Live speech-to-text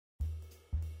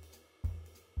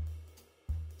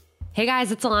Hey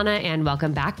guys, it's Alana and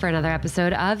welcome back for another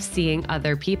episode of Seeing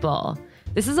Other People.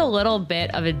 This is a little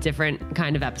bit of a different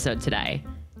kind of episode today.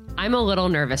 I'm a little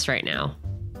nervous right now.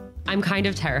 I'm kind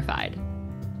of terrified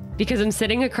because I'm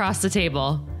sitting across the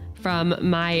table from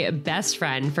my best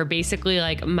friend for basically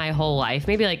like my whole life,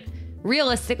 maybe like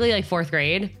realistically like fourth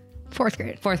grade,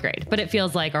 but it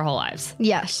feels like our whole lives.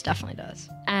 Yes, definitely does.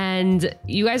 And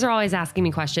you guys are always asking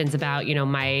me questions about,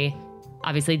 my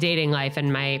obviously dating life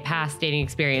and my past dating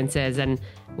experiences. And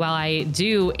while I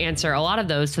do answer a lot of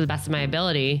those to the best of my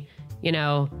ability,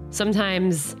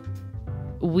 sometimes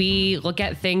we look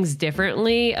at things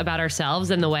differently about ourselves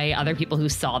than the way other people who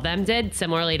saw them did,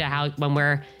 similarly to how when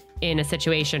we're in a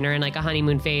situation or in like a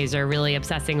honeymoon phase or really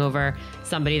obsessing over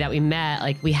somebody that we met,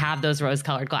 like we have those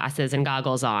rose-colored glasses and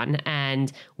goggles on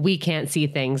and we can't see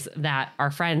things that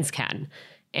our friends can.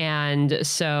 And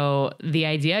so the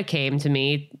idea came to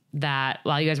me that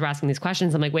while you guys were asking these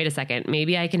questions, I'm like, wait a second,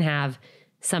 maybe I can have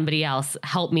somebody else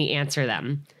help me answer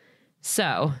them.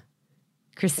 So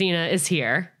Christina is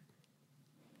here.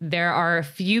 There are a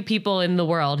few people in the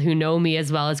world who know me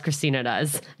as well as Christina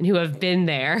does and who have been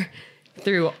there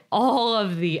through all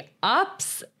of the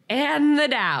ups and the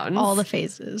downs. All the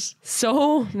phases.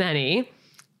 So many.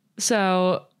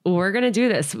 So we're going to do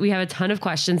this. We have a ton of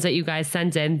questions that you guys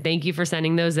sent in. Thank you for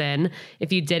sending those in.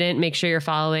 If you didn't, make sure you're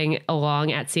following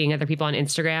along at Seeing Other People on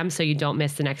Instagram so you don't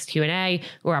miss the next Q&A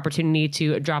or opportunity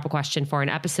to drop a question for an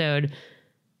episode.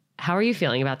 How are you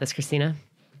feeling about this, Christina?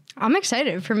 I'm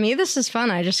excited. For me, this is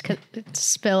fun. I just could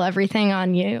spill everything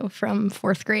on you from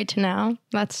fourth grade to now.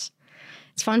 It's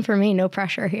fun for me. No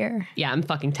pressure here. Yeah, I'm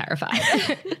fucking terrified.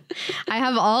 I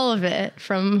have all of it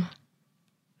from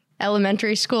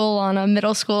elementary school Alana,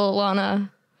 middle school Alana,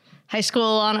 high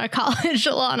school Alana, college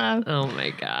Alana. Oh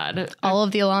my God. All of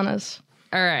the Alanas.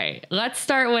 All right. Let's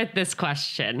start with this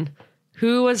question.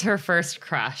 Who was her first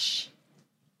crush?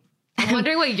 I'm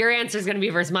wondering what your answer is going to be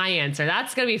versus my answer.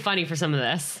 That's going to be funny for some of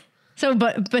this. So,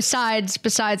 but besides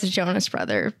the Jonas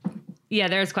brother. Yeah,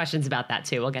 there's questions about that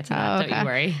too. We'll get to that. Okay. Don't you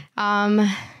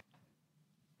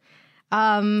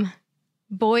worry.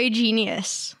 Boy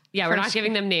Genius. Yeah, we're not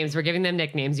giving them names. We're giving them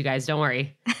nicknames, you guys. Don't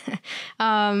worry.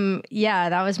 Yeah,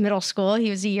 that was middle school. He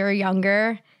was a year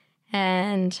younger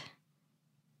and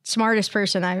smartest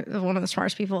person. One of the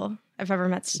smartest people I've ever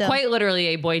met still. Quite literally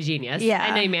a boy genius. Yeah.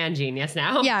 And a man genius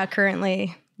now. Yeah,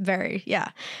 currently very,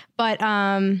 yeah. But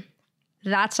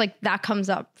that's like, that comes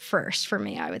up first for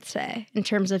me, I would say, in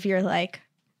terms of your like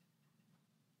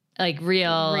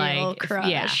real crush.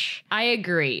 Yeah, I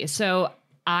agree. So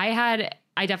I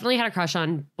definitely had a crush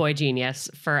on Boy Genius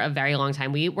for a very long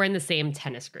time. We were in the same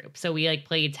tennis group. So we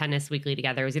played tennis weekly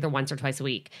together. It was either once or twice a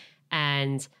week.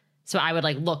 And so I would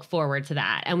look forward to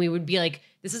that. And we would be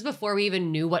this is before we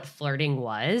even knew what flirting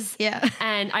was. Yeah.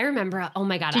 And I remember, oh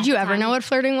my God. Did you ever know what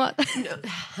flirting was? No.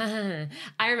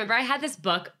 I remember I had this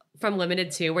book from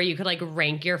Limited 2 where you could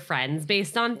rank your friends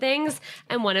based on things.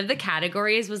 And one of the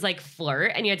categories was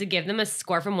flirt, and you had to give them a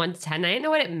score from 1 to 10. And I didn't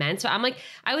know what it meant. So I'm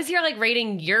I was here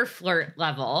rating your flirt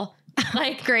level.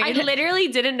 Great. I literally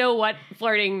didn't know what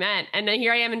flirting meant. And then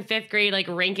here I am in 5th grade,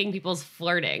 ranking people's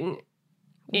flirting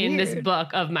in this book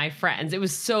of my friends. It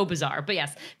was so bizarre. But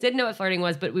yes, didn't know what flirting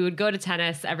was, but we would go to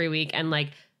tennis every week and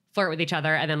flirt with each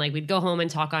other. And then we'd go home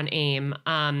and talk on AIM.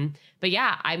 But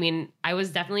yeah, I mean, I was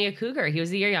definitely a cougar. He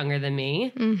was a year younger than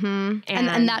me. Mm-hmm.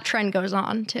 And that trend goes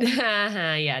on too.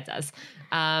 Yeah, it does.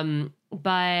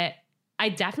 But I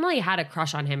definitely had a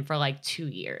crush on him for 2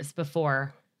 years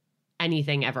before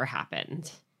anything ever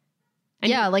happened. And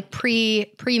yeah,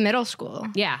 pre-middle school.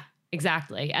 Yeah,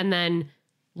 exactly. And then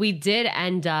we did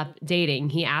end up dating.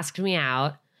 He asked me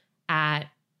out at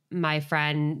my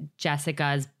friend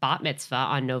Jessica's bat mitzvah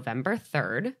on November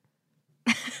 3rd,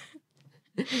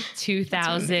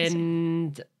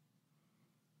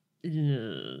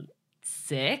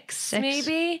 2006,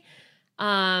 maybe.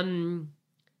 And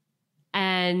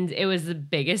it was the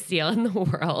biggest deal in the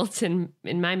world in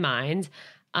my mind.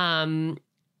 And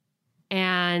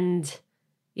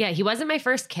yeah, he wasn't my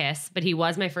first kiss, but he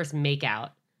was my first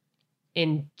makeout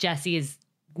in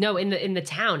the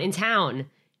town. In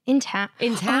town.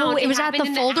 Oh, it was at the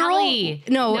Folderol?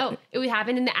 No, it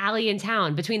happened in the alley in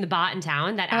town, between the bot and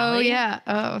town, that alley. Oh, yeah.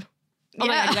 Oh my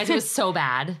God, you guys, it was so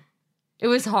bad. It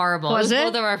was horrible. Was it?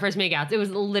 Both of our first makeouts. It was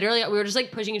literally, we were just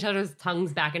pushing each other's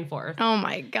tongues back and forth. Oh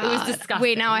my God. It was disgusting.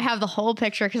 Wait, now I have the whole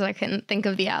picture because I couldn't think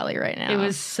of the alley right now. It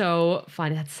was so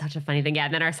funny. That's such a funny thing. Yeah,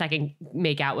 and then our second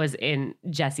makeout was in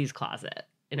Jesse's closet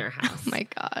in our house. Oh my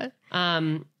God.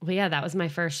 But yeah, that was my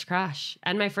first crush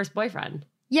and my first boyfriend.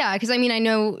 Yeah, because I mean, I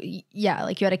know, yeah,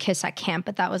 you had a kiss at camp,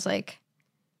 but that was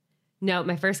No,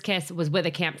 my first kiss was with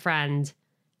a camp friend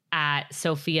at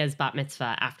Sophia's bat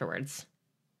mitzvah afterwards.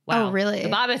 Wow. Oh, really? The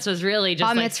bat mitzvah was really just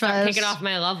Bat like start mitzvahs. kicking off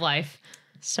my love life.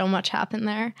 So much happened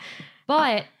there.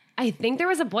 But I think there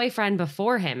was a boyfriend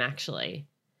before him, actually,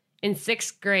 in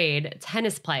 6th grade,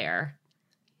 tennis player.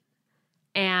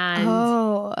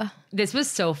 And this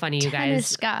was so funny, you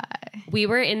tennis guys. guy. We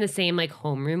were in the same like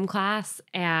homeroom class,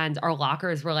 and our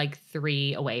lockers were like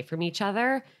 3 away from each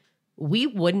other. We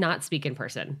would not speak in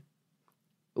person.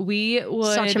 We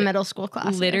would Such a middle school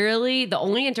class. literally, the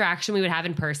only interaction we would have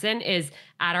in person is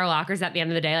at our lockers at the end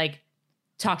of the day, like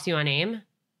talk to you on AIM.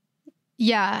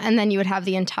 Yeah, and then you would have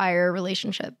the entire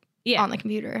relationship Yeah. on the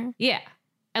computer. Yeah.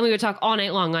 And we would talk all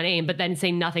night long on AIM, but then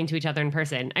say nothing to each other in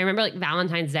person. I remember like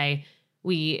Valentine's Day,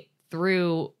 we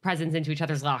threw presents into each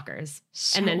other's lockers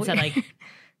and then said weird. like,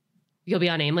 you'll be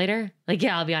on AIM later? Like,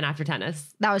 yeah, I'll be on after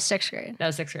tennis. That was 6th grade. That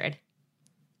was 6th grade.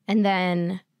 And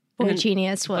then Boy And then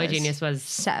Genius was Boy Genius was,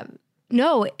 7.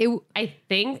 No, I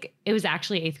think it was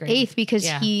actually 8th grade. 8th because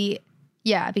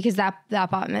Yeah. because that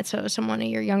bat mitzvah was someone a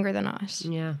year younger than us.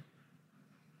 Yeah.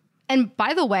 And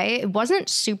by the way, it wasn't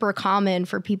super common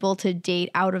for people to date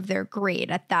out of their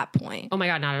grade at that point. Oh my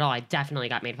God, not at all. I definitely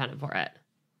got made fun of for it.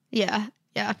 Yeah,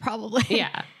 probably.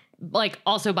 Yeah. Like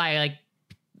also by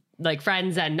like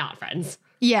friends and not friends.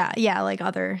 yeah, like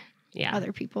other Yeah.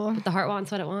 people. But the heart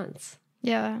wants what it wants.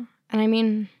 Yeah. And I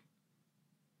mean,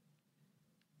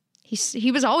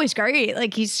 he was always great.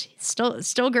 Like he's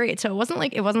still great. So it wasn't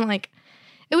like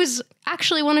it was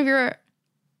actually one of your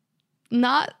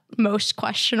not most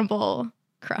questionable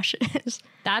crushes.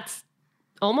 That's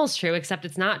almost true, except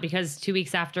it's not, because 2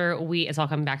 weeks after it's all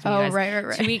coming back to me, guys.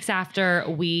 Right. 2 weeks after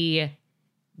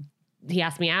he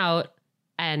asked me out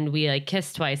and we like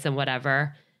kissed twice and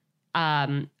whatever.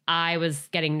 I was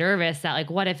getting nervous that like,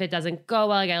 what if it doesn't go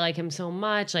well? Like I like him so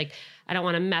much. Like I don't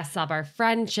want to mess up our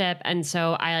friendship. And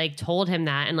so I like told him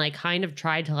that and like kind of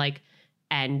tried to like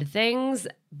end things.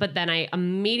 But then I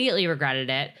immediately regretted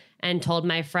it and told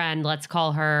my friend, let's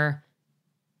call her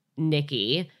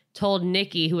Nikki, told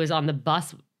Nikki, who was on the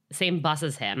bus, same bus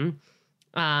as him.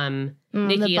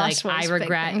 Nikki, like, I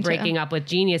regret breaking up with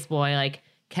Genius Boy. Like,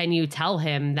 can you tell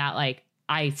him that like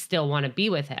I still want to be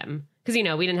with him? Because, you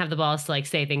know, we didn't have the balls to like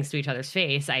say things to each other's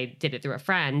face. I did it through a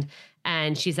friend.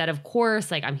 And she said, of course,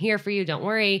 like, I'm here for you. Don't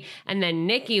worry. And then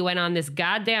Nikki went on this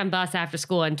goddamn bus after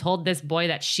school and told this boy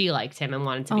that she liked him and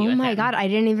wanted to be with him. Oh my God. I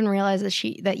didn't even realize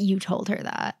that you told her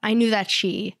that. I knew that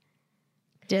she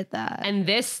did that. And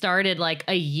this started like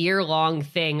a year-long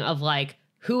thing of like,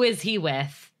 who is he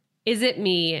with? Is it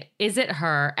me? Is it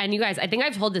her? And you guys, I think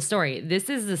I've told this story. This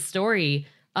is the story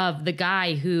of the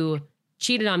guy who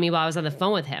cheated on me while I was on the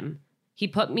phone with him. He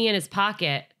put me in his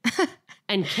pocket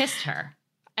and kissed her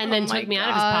and then took me out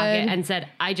of his pocket and said,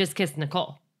 I just kissed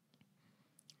Nicole.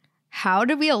 How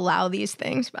did we allow these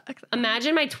things back then?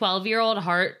 Imagine my 12-year-old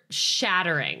heart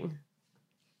shattering.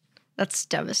 That's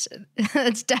devastating.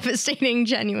 That's devastating,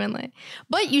 genuinely.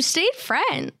 But you stayed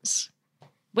friends.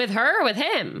 With her or with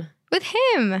him? With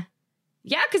him.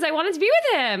 Yeah, because I wanted to be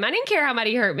with him. I didn't care how much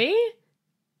he hurt me.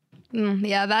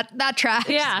 Yeah, that tracks.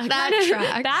 Yeah, that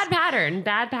tracks.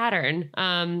 Bad pattern.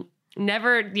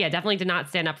 Definitely did not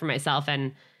stand up for myself,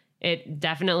 and it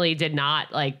definitely did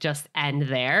not like just end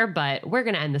there. But we're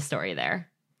gonna end the story there,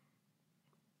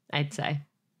 I'd say.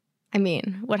 I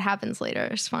mean, what happens later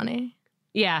is funny.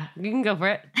 Yeah, you can go for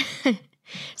it.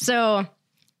 So,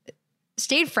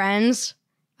 stayed friends.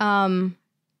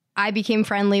 I became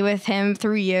friendly with him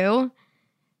through you.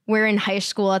 We're in high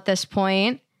school at this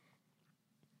point.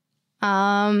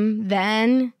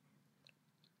 Then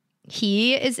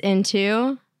he is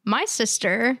into my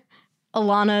sister,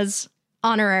 Alana's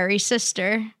honorary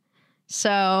sister.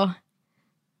 So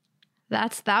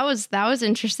that was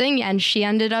interesting. And she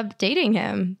ended up dating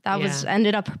him. That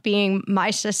ended up being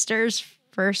my sister's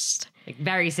first like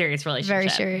very serious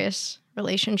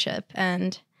relationship.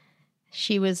 And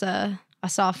she was a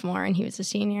sophomore and he was a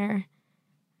senior.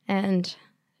 And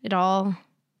it all.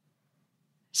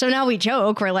 So now we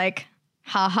joke. We're like,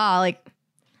 haha, like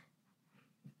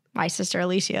my sister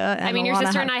Alicia. And I mean, your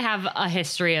sister and I have a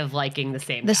history of liking the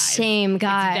same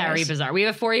guys. It's very bizarre. We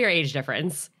have a 4-year age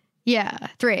difference. Yeah,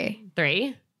 3.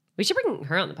 3? We should bring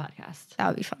her on the podcast. That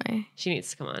would be funny. She needs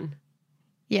to come on.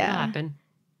 Yeah. It'll happen.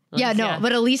 Yeah, no,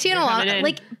 but Alicia and Alana,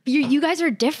 like you guys are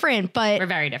different, but we're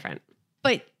very different.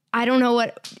 But I don't know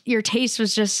what your taste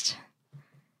was just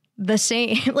the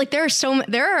same. Like there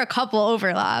are a couple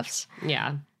overlaps.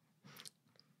 Yeah.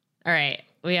 All right.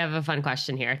 We have a fun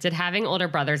question here. Did having older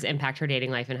brothers impact her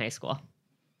dating life in high school?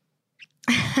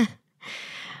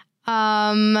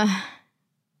 I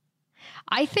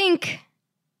think,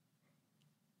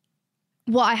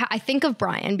 well, I think of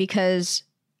Brian because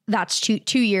that's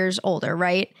 2 years older,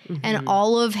 right? And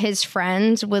all of his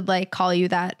friends would like call you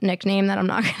that nickname that I'm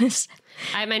not going to say.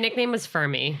 My nickname was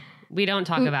Fermi. We don't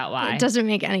talk about why. It doesn't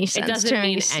make any sense. It doesn't to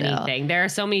mean me still. anything. There are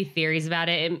so many theories about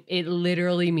it. It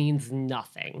literally means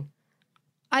nothing.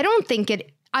 I don't think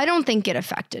it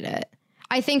affected it.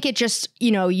 I think it just,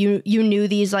 you knew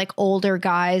these like older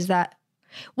guys that,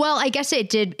 well, I guess it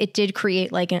did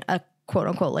create like a quote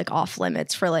unquote like off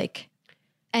limits for like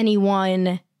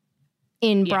anyone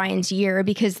in Brian's year,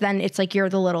 because then it's like you're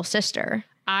the little sister.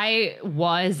 I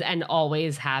was and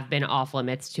always have been off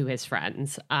limits to his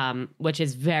friends, which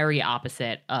is very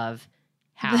opposite of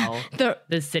how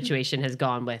the situation has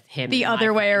gone with him. The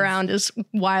other way around is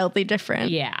wildly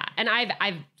different. Yeah. And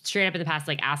I've straight up in the past,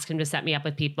 like, asked him to set me up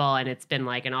with people, and it's been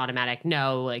like an automatic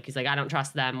no. Like, he's like, I don't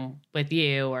trust them with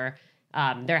you. Or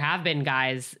there have been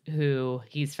guys who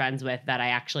he's friends with that I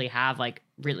actually have like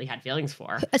really had feelings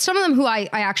for. Some of them who I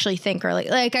actually think are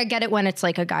like I get it when it's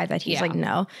like a guy that he's like,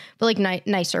 no, but like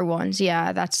nicer ones.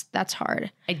 Yeah, that's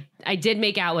hard. I did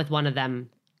make out with one of them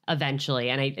eventually,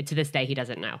 and to this day he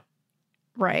doesn't know.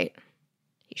 Right.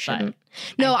 He shouldn't.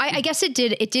 No, I guess it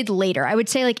did later. I would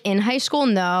say like in high school,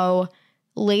 no.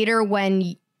 Later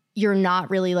when you're not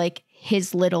really like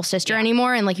his little sister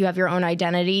anymore and like you have your own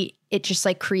identity, it just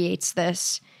like creates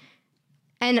this.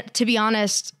 And to be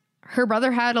honest, her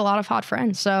brother had a lot of hot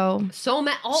friends. So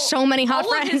many hot friends.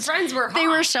 All of his friends were hot. They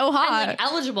were so hot. And like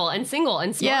eligible and single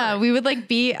and smart. Yeah, we would like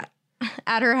be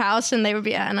at her house and they would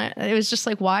be, and it was just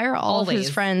like, why are all of his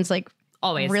friends like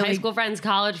always really high school friends,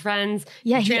 college friends?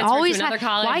 Yeah, he always had.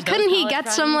 College, why couldn't he get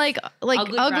friends, some like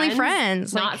ugly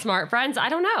friends? Not smart friends? I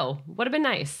don't know. Would have been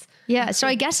nice. Yeah, so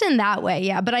I guess in that way,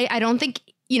 yeah. But I don't think,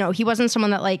 he wasn't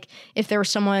someone that like, if there was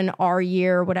someone our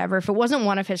year or whatever, if it wasn't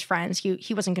one of his friends,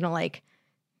 he wasn't going to like,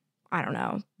 I don't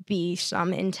know, be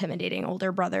some intimidating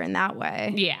older brother in that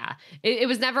way. Yeah. It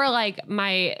was never like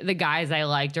the guys I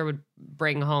liked or would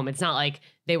bring home. It's not like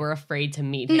they were afraid to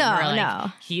meet him. No, or like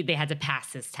no. they had to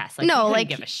pass his test. Like, no, he like,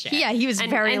 give a shit. Yeah, he was and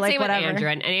very like, same whatever. With Andrew.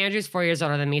 And Andrew's 4 years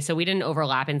older than me, so we didn't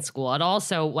overlap in school at all.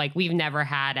 So, like, we've never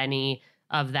had any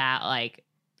of that, like,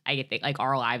 I think, like,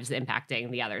 our lives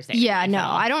impacting the others. Yeah, no,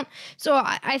 I don't. So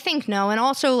I think no. And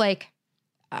also, like,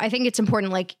 I think it's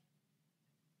important, like,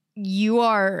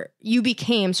 you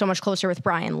became so much closer with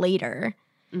Brian later.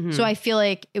 Mm-hmm. So I feel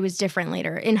like it was different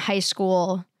later. In high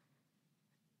school,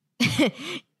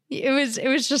 it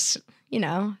was just,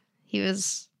 he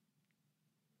was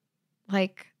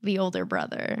like the older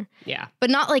brother. Yeah. But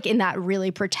not like in that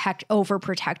really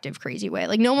overprotective, crazy way.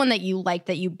 Like no one that you liked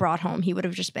that you brought home, he would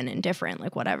have just been indifferent,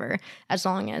 like whatever, as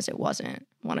long as it wasn't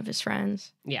one of his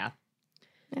friends. Yeah.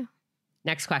 Yeah.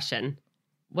 Next question.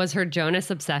 Was her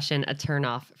Jonas obsession a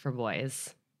turnoff for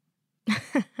boys?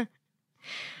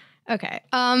 Okay.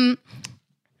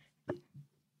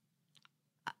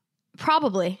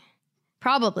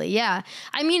 Probably, yeah.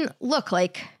 I mean, look,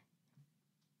 like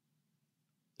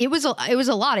it was a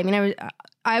lot. I mean,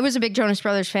 I was a big Jonas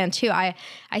Brothers fan too. I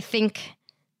think,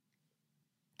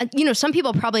 some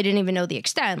people probably didn't even know the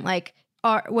extent. Like,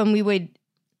 when we would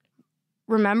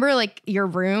remember, like your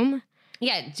room.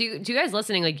 Yeah. Do you guys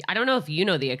listening? Like, I don't know if you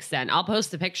know the extent. I'll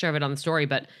post a picture of it on the story,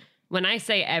 but when I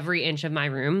say every inch of my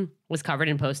room was covered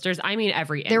in posters, I mean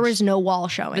every inch. There was no wall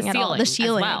showing at all. The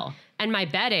ceiling. As well. And my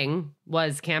bedding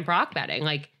was Camp Rock bedding.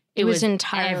 Like it was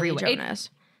entirely everywhere. Jonas.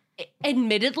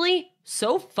 Admittedly,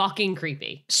 so fucking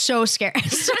creepy. So scary.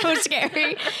 So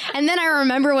scary. And then I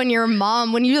remember when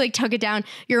you like took it down,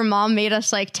 your mom made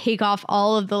us like take off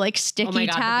all of the like sticky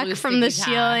tack from the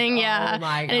ceiling. Yeah. Oh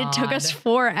my God. And it took us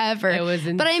forever. It was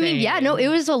insane. But I mean, yeah, no, it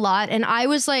was a lot. And I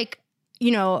was like,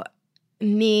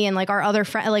 me and like our other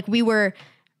friend, like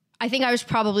I think I was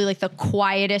probably like the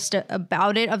quietest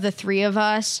about it of the three of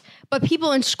us, but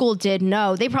people in school did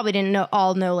know. They probably didn't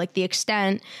all know like the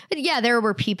extent, but yeah, there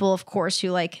were people, of course, who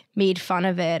like made fun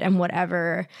of it and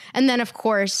whatever. And then of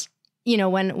course,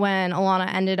 when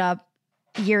Alana ended up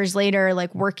years later,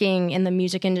 like working in the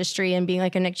music industry and being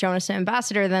like a Nick Jonas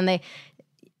ambassador,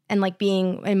 and like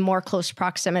being in more close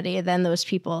proximity, then those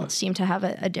people seem to have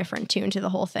a different tune to the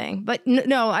whole thing. But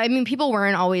no, I mean, people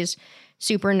weren't always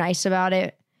super nice about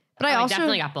it. But I also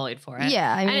definitely got bullied for it.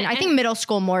 Yeah, I mean, I think middle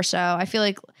school more so. I feel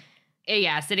like,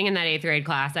 yeah, sitting in that 8th grade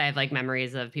class, I have like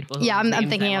memories of people. Who I'm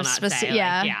thinking of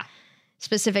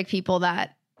specific people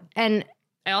that, and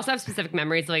I also have specific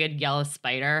memories of like a yellow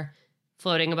spider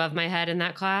floating above my head in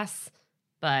that class.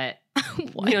 But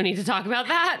we don't need to talk about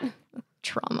that.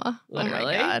 Trauma.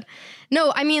 Literally. Oh my God.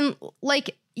 No, I mean,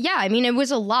 like, yeah, I mean, it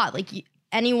was a lot. Like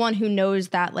anyone who knows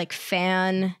that like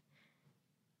fan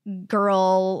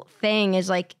girl thing is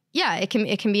like, yeah, it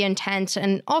can be intense.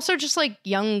 And also just like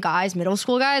young guys, middle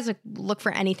school guys, like look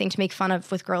for anything to make fun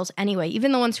of with girls anyway,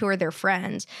 even the ones who are their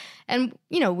friends. And,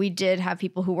 you know, we did have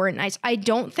people who weren't nice. I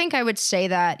don't think I would say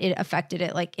that it affected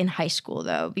it like in high school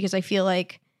though, because I feel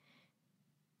like,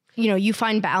 you know, you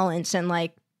find balance in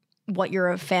like what you're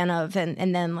a fan of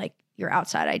and then like your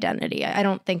outside identity. I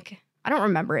don't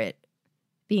remember it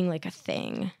being like a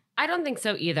thing. I don't think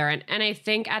so either. And I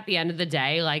think at the end of the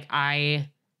day, like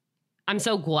I'm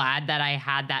so glad that I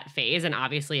had that phase, and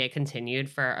obviously it continued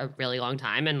for a really long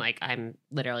time. And like, I'm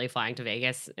literally flying to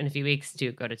Vegas in a few weeks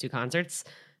to go to 2 concerts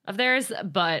of theirs.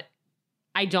 But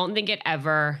I don't think it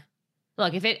ever,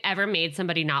 look, if it ever made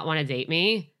somebody not want to date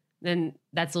me, then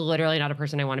that's literally not a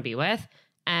person I want to be with.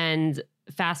 And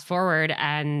fast forward,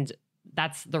 and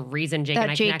that's the reason Jake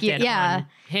and I connected on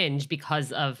Hinge,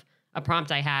 because of a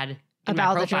prompt I had in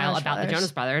my profile about the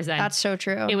Jonas Brothers. And that's so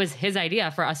true. It was his idea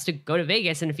for us to go to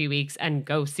Vegas in a few weeks and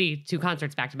go see 2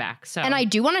 concerts back to back. So, and I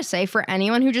do want to say, for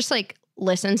anyone who just like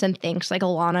listens and thinks like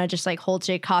Alana just like holds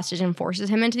Jake hostage and forces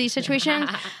him into these situations,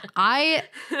 I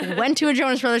went to a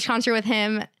Jonas Brothers concert with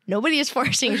him. Nobody is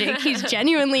forcing Jake. He's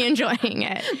genuinely enjoying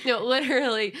it. No,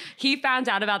 literally, he found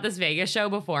out about this Vegas show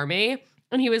before me,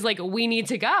 and he was like, "We need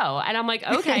to go." And I'm like,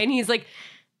 "Okay." And he's like,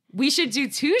 "We should do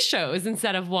 2 shows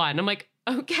instead of 1." I'm like,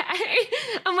 okay.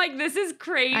 I'm like, this is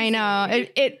crazy. I know.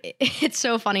 It's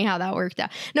so funny how that worked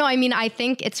out. No, I mean, I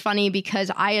think it's funny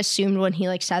because I assumed when he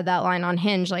like said that line on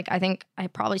Hinge, like I think I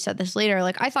probably said this later,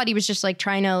 like I thought he was just like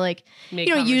trying to like, make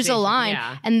you know, use a line.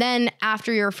 Yeah. And then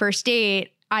after your first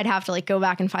date, I'd have to like go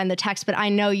back and find the text. But I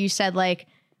know you said like,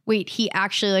 wait, he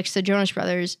actually likes the Jonas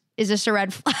Brothers. Is this a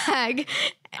red flag?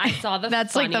 I saw the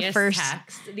That's funniest like the first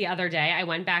text the other day. I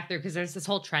went back through, because there's this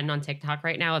whole trend on TikTok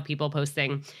right now of people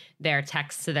posting their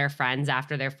texts to their friends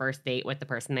after their first date with the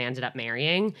person they ended up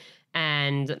marrying.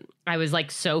 And I was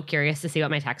like so curious to see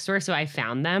what my texts were. So I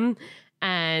found them,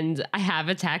 and I have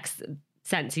a text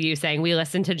sent to you saying, "We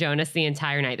listened to Jonas the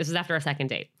entire night." This was after a second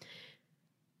date.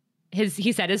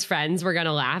 He said his friends were going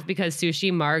to laugh because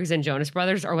Sushi, Margs, and Jonas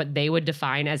Brothers are what they would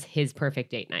define as his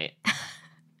perfect date night.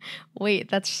 Wait,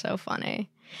 that's so funny.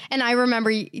 And I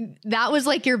remember that was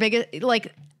like your biggest,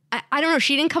 like, I don't know.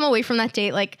 She didn't come away from that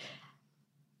date like,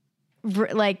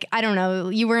 I don't know.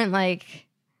 You weren't like,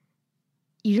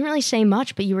 you didn't really say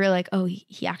much, but you were like, oh,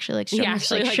 he actually likes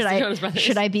Jonas. Like,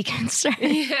 should I be concerned?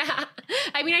 Yeah.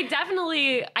 I mean, I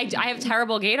definitely, I have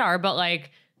terrible gaydar, but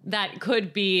like that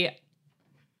could be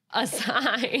a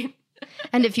sign.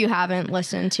 And if you haven't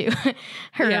listened to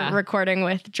her recording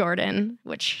with Jordan,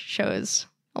 which shows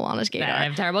Alana's gaydar. I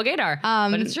have terrible gaydar,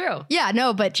 but it's true. Yeah,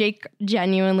 no, but Jake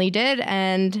genuinely did,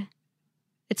 and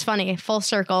it's funny. Full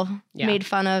circle, made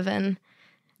fun of, and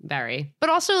very. But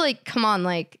also, like, come on,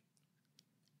 like,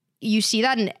 you see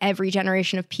that in every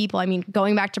generation of people. I mean,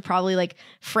 going back to probably like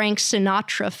Frank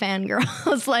Sinatra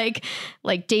fangirls,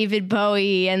 like David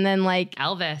Bowie, and then like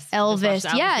Elvis.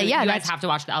 Yeah. You guys have to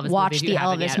watch the Elvis movie. Watch the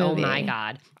Elvis movie. Oh my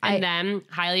God. And then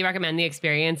highly recommend the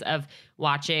experience of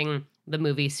watching the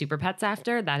movie Super Pets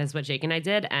after. That is what Jake and I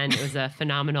did. And it was a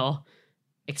phenomenal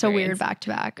experience. It's a weird back to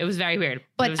back. It was very weird.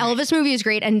 But Elvis movie is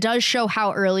great and does show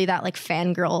how early that like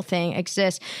fangirl thing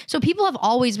exists. So people have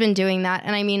always been doing that.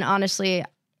 And I mean, honestly,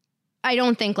 I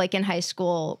don't think like in high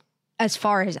school, as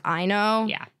far as I know,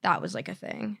 that was like a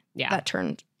thing that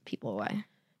turned people away.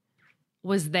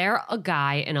 Was there a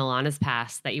guy in Alana's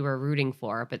past that you were rooting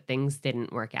for, but things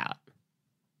didn't work out?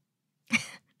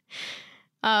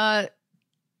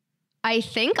 I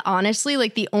think honestly,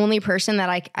 like the only person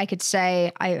that I could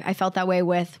say I felt that way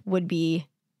with would be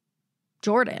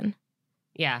Jordan.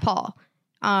 Yeah. Paul.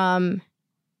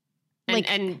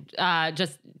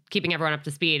 Just keeping everyone up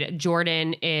to speed,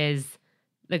 Jordan is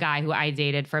the guy who I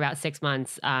dated for about 6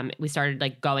 months. We started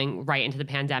like going right into the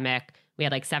pandemic. We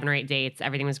had like 7 or 8 dates.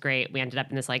 Everything was great. We ended up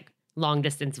in this like long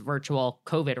distance virtual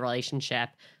COVID relationship.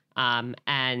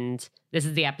 And this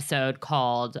is the episode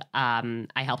called I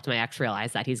Helped My Ex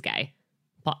Realize That He's Gay.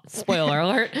 Spoiler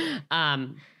alert.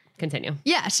 Continue.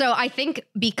 Yeah. So I think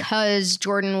because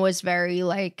Jordan was very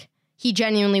like, he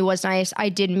genuinely was nice. I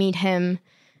did meet him.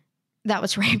 That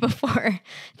was right before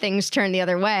things turned the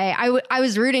other way. I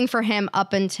was rooting for him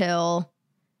up until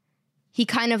he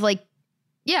kind of like,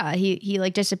 he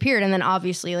like disappeared. And then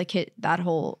obviously like that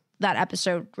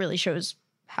episode really shows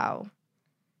how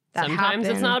that sometimes happened.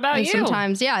 It's not about and you.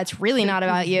 Sometimes, it's really not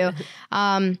about you.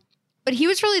 But he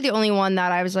was really the only one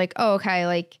that I was like, oh, okay,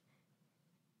 like,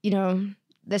 you know,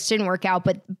 this didn't work out.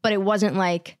 But it wasn't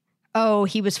like, oh,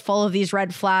 he was full of these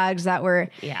red flags that were,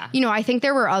 you know, I think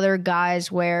there were other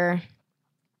guys where,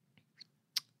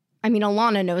 I mean,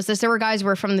 Alana knows this. There were guys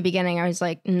where from the beginning I was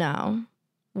like, no,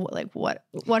 what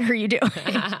are you doing?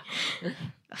 A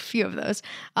few of those.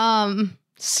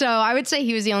 So I would say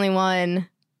he was the only one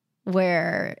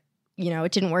where,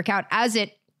 it didn't work out as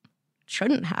it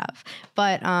shouldn't have.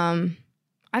 But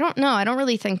I don't know. I don't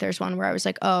really think there's one where I was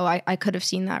like, oh, I could have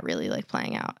seen that really like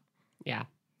playing out. Yeah.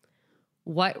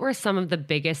 What were some of the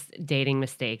biggest dating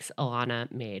mistakes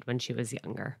Alana made when she was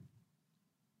younger?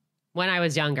 When I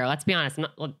was younger, let's be honest.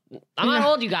 I'm not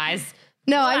old, you guys.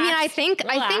 No, Relax. I mean, I think,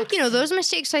 those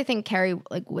mistakes, I think carry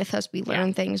like with us, we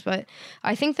learn things, but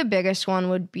I think the biggest one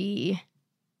would be,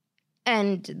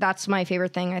 and that's my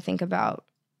favorite thing I think about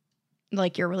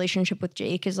like your relationship with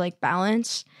Jake is like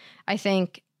balance. I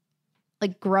think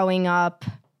like growing up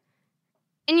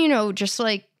and, just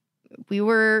like we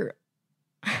were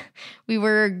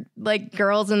like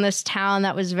girls in this town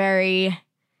that was very,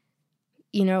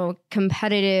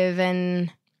 competitive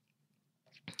and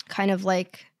kind of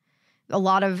like a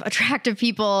lot of attractive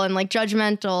people and like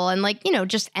judgmental and like,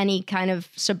 just any kind of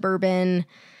suburban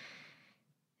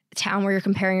town where you're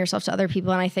comparing yourself to other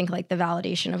people. And I think like the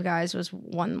validation of guys was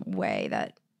one way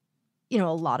that, a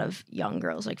lot of young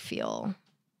girls like feel,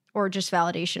 or just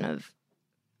validation of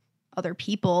other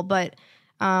people. But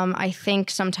I think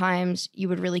sometimes you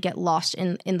would really get lost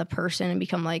in the person and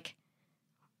become like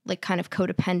kind of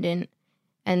codependent.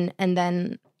 And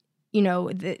then,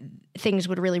 things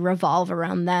would really revolve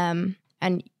around them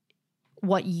and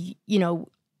what,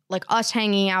 like us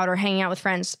hanging out with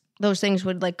friends, those things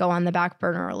would like go on the back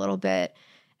burner a little bit.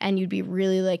 And you'd be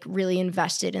really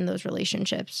invested in those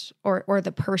relationships or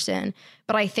the person.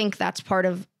 But I think that's part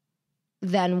of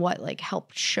then what like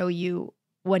helped show you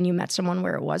when you met someone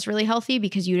where it was really healthy,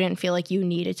 because you didn't feel like you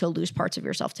needed to lose parts of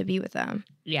yourself to be with them.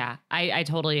 Yeah, I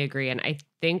totally agree. And I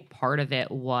think part of it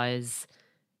was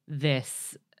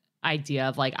this idea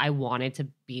of like I wanted to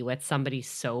be with somebody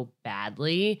so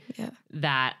badly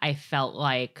that I felt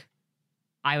like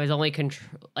I was only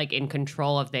in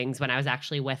control of things when I was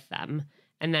actually with them.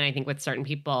 And then I think with certain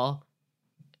people,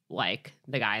 like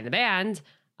the guy in the band,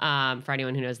 for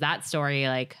anyone who knows that story,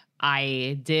 like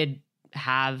I did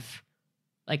have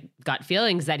like gut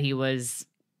feelings that he was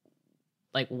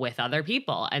like with other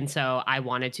people. And so I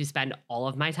wanted to spend all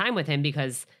of my time with him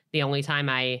because the only time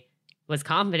I was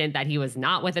confident that he was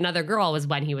not with another girl was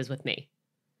when he was with me.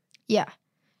 Yeah.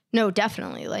 No,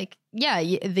 definitely. Like, yeah,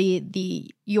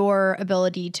 your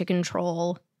ability to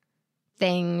control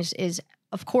things is,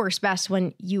 of course, best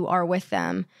when you are with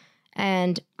them.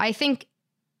 And I think,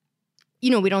 we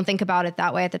don't think about it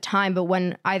that way at the time, but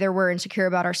when either we're insecure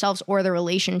about ourselves or the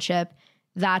relationship,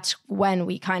 that's when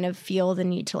we kind of feel the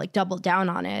need to like double down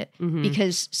on it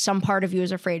because some part of you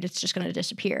is afraid it's just going to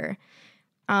disappear.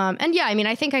 And yeah, I mean,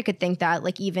 I think I could think that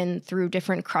like even through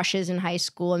different crushes in high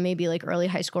school and maybe like early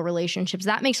high school relationships,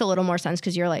 that makes a little more sense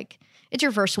because you're like, it's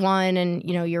your first one and,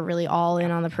 you're really all in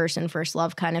on the person, first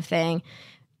love kind of thing.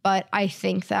 But I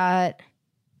think that,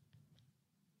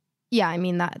 yeah, I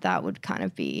mean, that would kind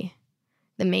of be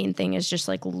the main thing is just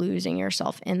like losing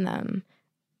yourself in them.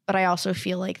 But I also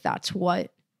feel like that's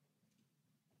what,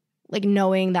 like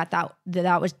knowing that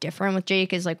was different with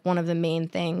Jake is like one of the main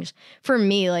things for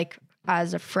me, like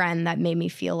as a friend that made me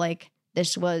feel like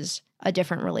this was a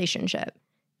different relationship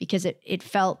because it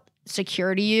felt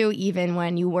secure to you even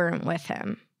when you weren't with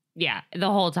him. Yeah. The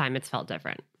whole time it's felt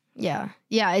different. Yeah.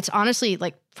 Yeah. It's honestly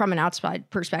like from an outside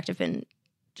perspective been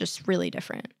just really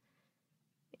different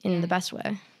in the best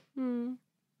way.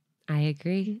 I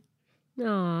agree.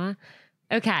 Aw.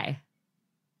 Okay.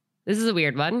 This is a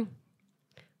weird one.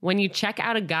 When you check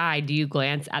out a guy, do you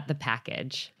glance at the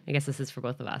package? I guess this is for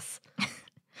both of us.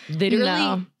 Literally,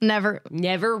 no, never.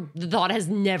 The thought has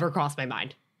never crossed my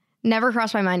mind. Never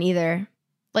crossed my mind either.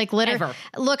 Like literally,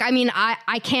 look, I mean,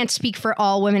 I can't speak for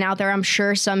all women out there. I'm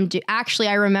sure some do. Actually,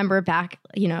 I remember back,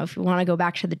 if you want to go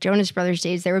back to the Jonas Brothers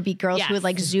days, there would be girls who would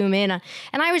like zoom in. And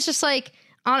I was just like,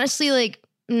 honestly, like,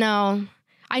 no.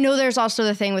 I know there's also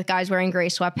the thing with guys wearing gray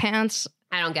sweatpants.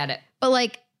 I don't get it. But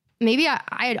like, maybe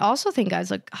I also think guys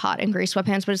look hot in gray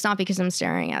sweatpants, but it's not because I'm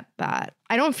staring at that.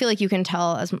 I don't feel like you can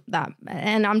tell as that.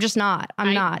 And I'm just not.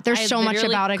 I'm not. There's so much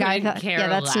about a guy that,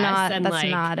 that's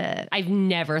not it. I've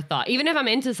never thought, even if I'm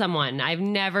into someone, I've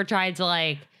never tried to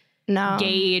like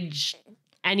gauge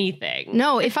anything.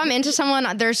 No, if I'm into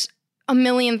someone, there's a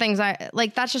million things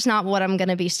that's just not what I'm going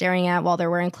to be staring at while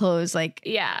they're wearing clothes. Like,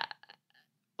 yeah.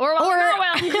 Or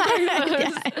I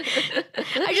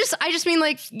just mean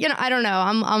like, I don't know.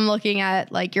 I'm looking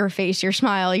at like your face, your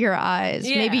smile, your eyes,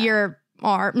 maybe your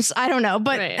arms. I don't know.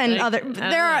 But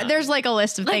there's like a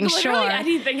list of things. Sure.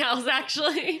 Anything else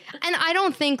actually. And I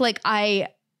don't think like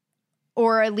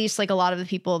or at least like a lot of the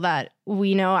people that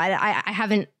we know, I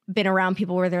haven't been around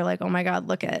people where they're like, oh my God,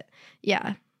 look at,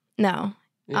 no.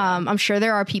 Yeah. I'm sure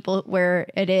there are people where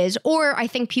it is, or I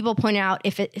think people point out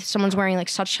if someone's wearing like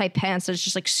such tight pants that it's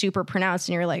just like super pronounced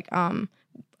and you're like,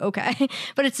 okay,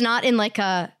 but it's not in like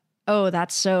a, oh,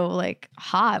 that's so like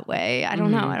hot way. I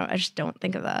don't know. I just don't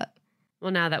think of that.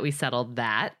 Well, now that we settled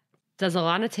that, does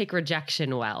Alana take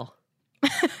rejection well?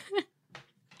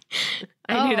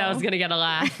 I knew that was going to get a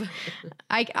laugh.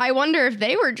 I wonder if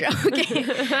they were joking.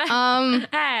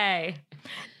 Hey.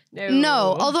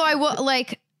 No, although I will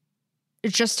like,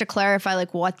 just to clarify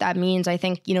like what that means, I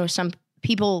think, you know, some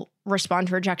people respond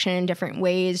to rejection in different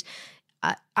ways.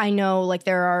 I know like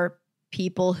there are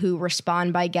people who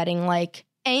respond by getting like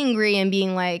angry and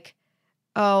being like,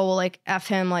 oh, well, like F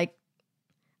him, like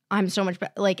I'm so much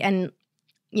better, like, and,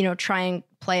 you know, try and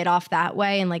play it off that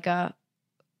way and like a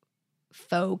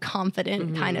faux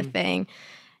confident kind of thing.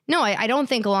 No, I don't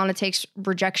think Alana takes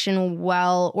rejection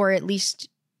well, or at least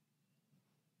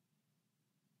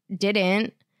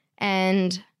didn't.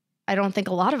 And I don't think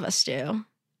a lot of us do.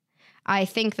 I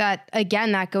think that,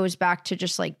 again, that goes back to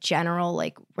just like general,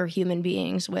 like we're human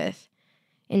beings with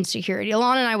insecurity.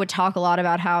 Alana and I would talk a lot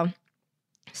about how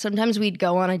sometimes we'd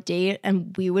go on a date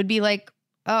and we would be like,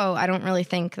 oh, I don't really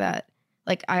think that,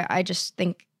 like, I just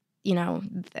think, you know,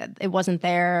 that it wasn't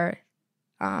there.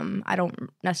 I don't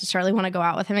necessarily want to go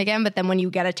out with him again. But then when you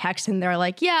get a text and they're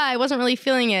like, yeah, I wasn't really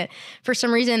feeling it, for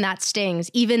some reason that stings.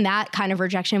 Even that kind of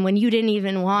rejection when you didn't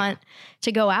even want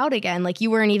to go out again, like you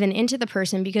weren't even into the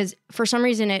person, because for some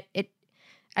reason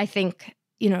I think,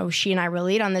 you know, she and I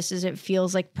relate on this, is it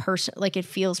feels like it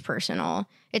feels personal.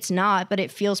 It's not, but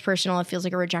it feels personal. It feels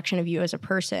like a rejection of you as a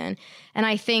person. And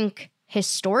I think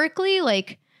historically,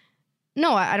 like,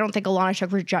 no, I don't think Alana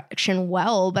took rejection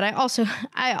well, but I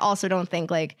also don't think,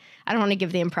 like, I don't want to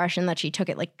give the impression that she took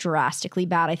it like drastically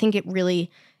bad. I think it really,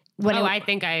 I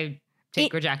think I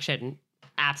take rejection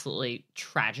absolutely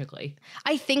tragically.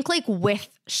 I think like with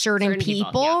certain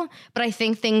people, but I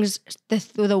think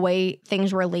the way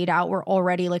things were laid out were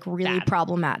already like really bad.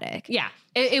 Problematic. Yeah.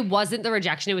 It wasn't the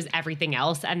rejection. It was everything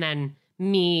else. And then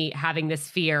me having this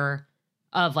fear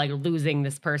of like losing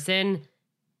this person.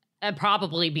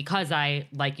 Probably because I,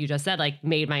 like you just said, like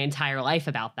made my entire life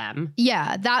about them.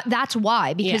 Yeah, that's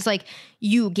why. Because like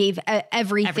you gave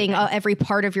everything. Every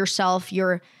part of yourself,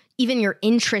 even your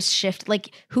interest shift,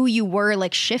 like who you were,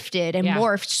 like shifted and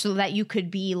morphed so that you could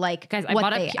be like. Guys, I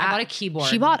bought a keyboard.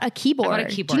 She bought a keyboard.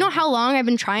 Do you know how long I've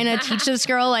been trying to teach this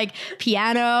girl like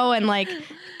piano and like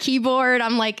keyboard?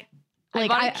 I'm like. I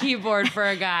bought a keyboard for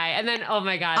a guy, and then oh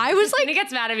my God, I was like, he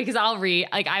gets mad at me because I'll read,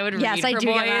 like I would read for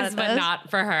boys, but not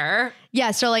for her.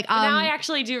 Yeah, so like now I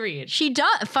actually do read. She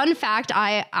does. Fun fact,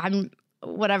 I'm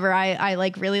whatever. I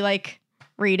like really like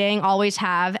reading, always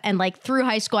have, and like through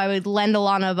high school, I would lend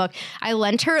Alana a book. I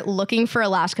lent her Looking for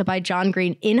Alaska by John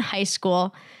Green in high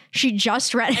school. She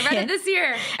just read it. I read it this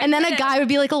year. And then a guy would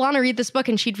be like, Alana, read this book.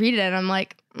 And she'd read it. And I'm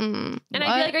like, and I'd be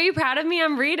like, are you proud of me?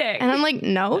 I'm reading. And I'm like,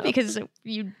 no, because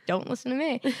you don't listen to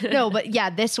me. No, but yeah,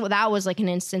 that was like an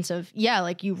instance of,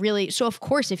 like you really, so of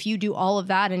course, if you do all of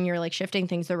that and you're like shifting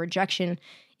things, the rejection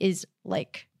is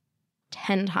like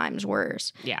 10 times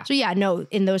worse. Yeah. So yeah, no,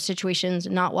 in those situations,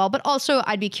 not well. But also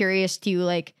I'd be curious to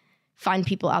like find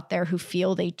people out there who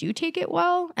feel they do take it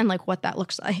well and like what that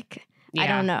looks like. Yeah. I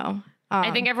don't know.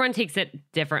 I think everyone takes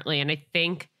it differently. And I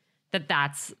think that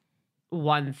that's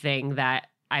one thing that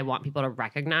I want people to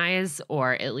recognize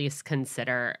or at least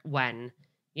consider when,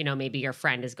 you know, maybe your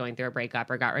friend is going through a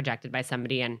breakup or got rejected by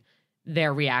somebody and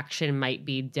their reaction might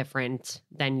be different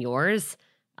than yours.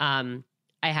 I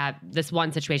have this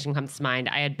one situation comes to mind.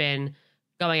 I had been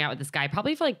going out with this guy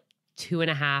probably for like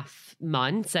 2.5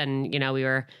 months. And, you know, we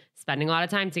were spending a lot of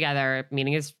time together,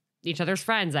 meeting each other's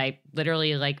friends. I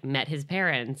literally like met his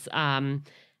parents.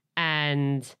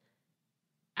 And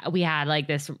we had like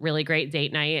this really great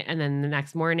date night. And then the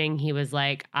next morning he was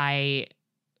like, I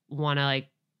want to like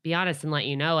be honest and let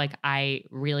you know, like, I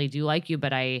really do like you,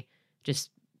 but I've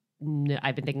been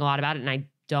thinking a lot about it and I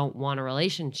don't want a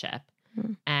relationship.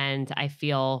 Mm-hmm. And I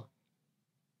feel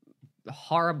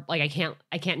horrible. Like I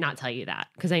can't not tell you that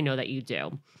because I know that you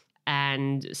do.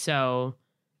 And so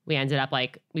we ended up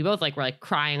like, we both like were like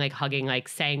crying, like hugging, like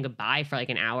saying goodbye for like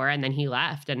an hour. And then he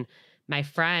left. And my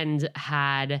friend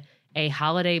had a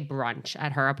holiday brunch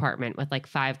at her apartment with like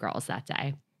 5 girls that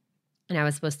day. And I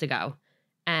was supposed to go.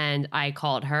 And I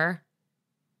called her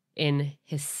in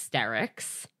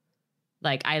hysterics.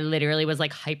 Like I literally was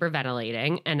like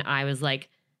hyperventilating. And I was like,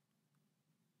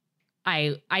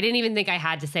 I didn't even think I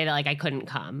had to say that like I couldn't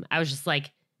come. I was just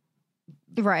like,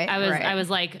 right. I was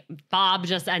like, Bob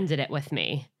just ended it with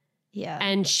me. Yeah.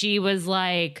 And she was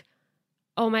like,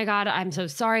 oh my God, I'm so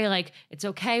sorry. Like, it's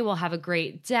okay. We'll have a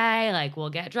great day. Like,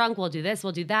 we'll get drunk. We'll do this.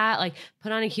 We'll do that. Like,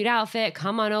 put on a cute outfit.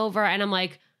 Come on over. And I'm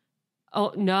like,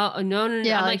 oh, no.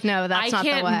 Yeah, I'm like, no, that's not the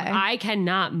way. I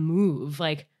cannot move.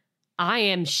 Like, I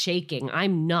am shaking.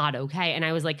 I'm not okay. And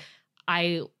I was like,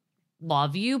 I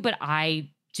love you, but I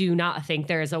do not think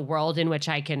there is a world in which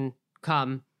I can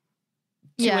come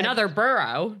to another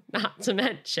borough, not to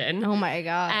mention. Oh my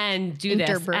God. And do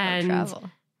this. And travel.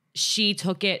 She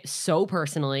took it so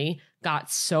personally, got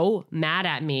so mad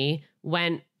at me,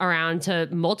 went around to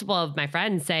multiple of my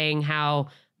friends saying how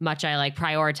much I like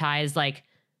prioritized like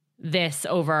this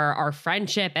over our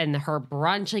friendship and her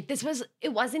brunch. Like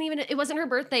it wasn't her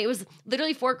birthday. It was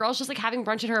literally 4 girls just like having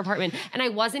brunch at her apartment. And I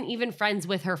wasn't even friends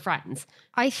with her friends.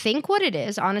 I think what it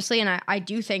is, honestly, and I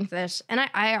do think this, and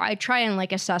I try and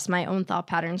like assess my own thought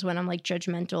patterns when I'm like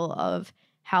judgmental of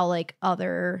how like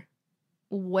other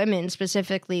women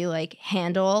specifically like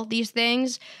handle these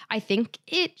things. I think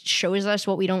it shows us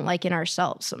what we don't like in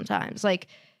ourselves sometimes. Like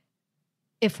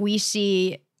if we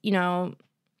see, you know,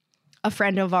 a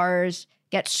friend of ours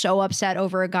get so upset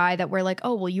over a guy that we're like,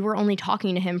 oh, well, you were only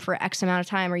talking to him for X amount of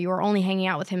time, or you were only hanging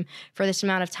out with him for this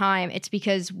amount of time. It's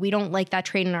because we don't like that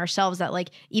trait in ourselves that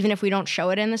like, even if we don't show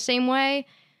it in the same way,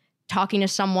 talking to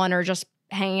someone or just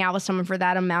hanging out with someone for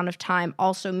that amount of time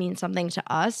also means something to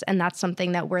us. And that's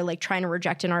something that we're like trying to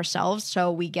reject in ourselves.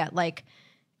 So we get like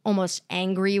almost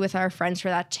angry with our friends for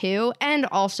that too. And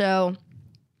also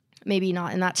maybe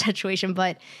not in that situation,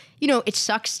 but you know, it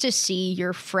sucks to see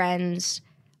your friends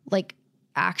like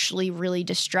actually really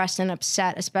distressed and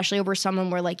upset, especially over someone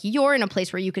where like you're in a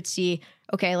place where you could see,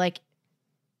 okay, like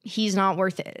he's not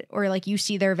worth it, or like you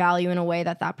see their value in a way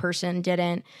that that person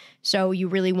didn't. So you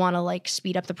really want to like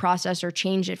speed up the process or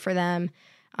change it for them.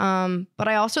 But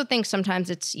I also think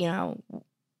sometimes it's, you know,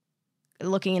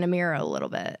 looking in a mirror a little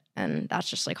bit, and that's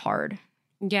just like hard.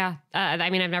 Yeah. I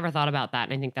mean, I've never thought about that.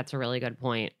 And I think that's a really good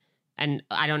point. And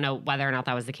I don't know whether or not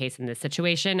that was the case in this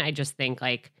situation. I just think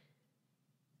like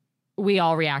we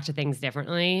all react to things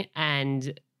differently,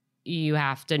 and you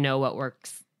have to know what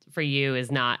works for you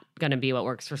is not going to be what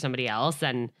works for somebody else.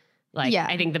 And like,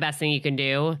 I think the best thing you can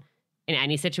do in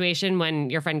any situation when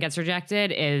your friend gets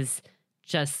rejected is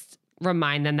just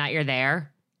remind them that you're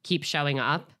there, keep showing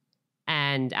up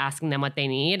and asking them what they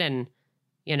need. And,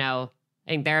 you know,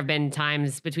 I think there have been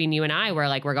times between you and I where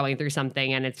like we're going through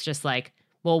something and it's just like,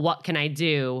 well, what can I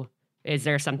do? Is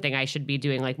there something I should be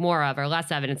doing like more of or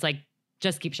less of? And it's like,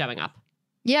 just keep showing up.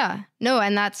 Yeah, no.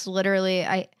 And that's literally,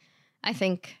 I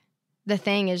think the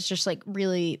thing is just like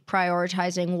really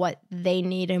prioritizing what they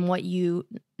need and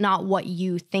not what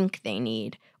you think they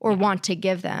need or want to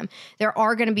give them. There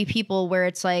are going to be people where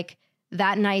it's like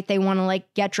that night they want to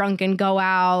like get drunk and go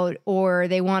out, or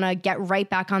they want to get right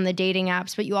back on the dating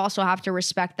apps. But you also have to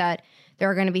respect that there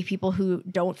are going to be people who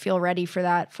don't feel ready for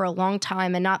that for a long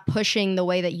time, and not pushing the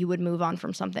way that you would move on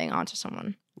from something onto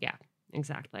someone. Yeah,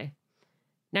 exactly.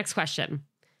 Next question.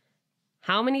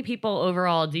 How many people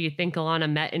overall do you think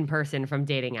Alana met in person from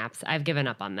dating apps? I've given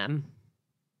up on them.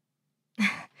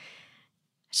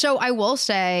 So I will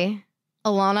say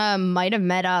Alana might have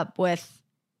met up with,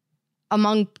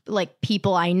 among like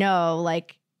people I know,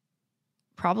 like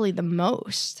probably the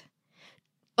most.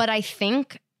 But I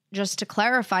think, just to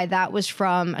clarify, that was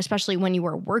from, especially when you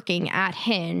were working at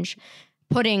Hinge,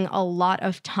 putting a lot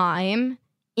of time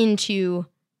into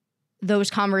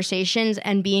those conversations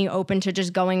and being open to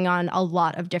just going on a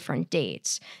lot of different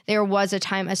dates. There was a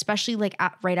time, especially like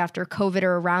right after COVID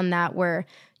or around that, where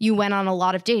you went on a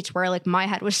lot of dates where like my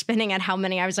head was spinning at how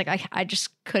many. I was like, I just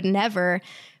could never.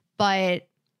 But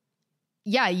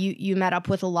yeah, you met up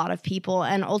with a lot of people,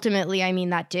 and ultimately, I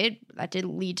mean, that did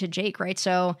lead to Jake, right?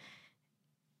 So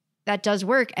that does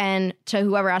work. And to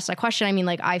whoever asked that question, I mean,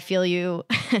 like, I feel you.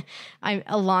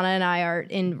 Alana and I are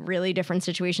in really different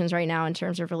situations right now in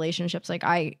terms of relationships. Like,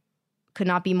 I could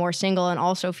not be more single, and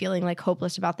also feeling like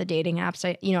hopeless about the dating apps.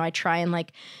 I try and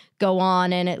like go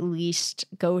on and at least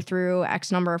go through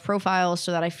X number of profiles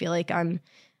so that I feel like I'm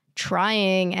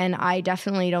trying. And I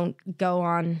definitely don't go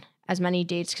on as many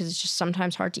dates because it's just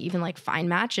sometimes hard to even like find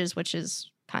matches, which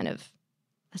is kind of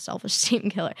a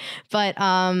self-esteem killer. But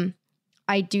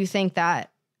I do think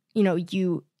that, and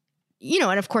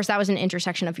of course that was an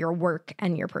intersection of your work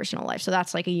and your personal life. So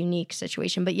that's like a unique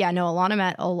situation. But yeah, no, Alana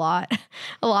met a lot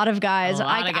of guys.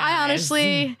 I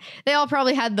honestly, they all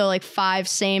probably had the like 5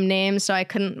 same names. So I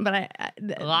couldn't, but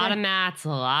a lot of Matts, a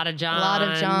lot of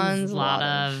Johns, a lot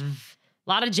of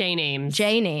lot of J names.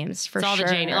 J names for It's all sure.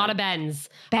 the J, a lot of Bens.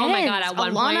 Bens. Oh my God, at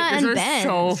one Alana point, and this Bens.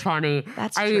 was so funny.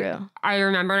 That's true. I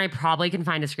remember, and I probably can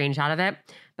find a screenshot of it,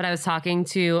 but I was talking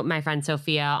to my friend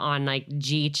Sophia on like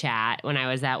G chat when I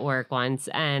was at work once,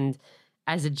 and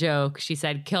as a joke, she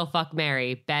said, kill, fuck,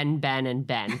 marry, Ben, and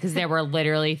Ben, because there were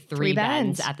literally three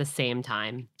Bens at the same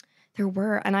time. There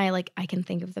were, and I can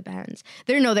think of the Bens.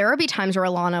 There would be times where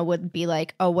Alana would be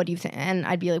like, oh, what do you think? And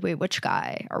I'd be like, wait, which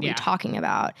guy are we talking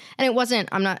about? And it wasn't,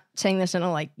 I'm not saying this in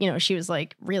a like, you know, she was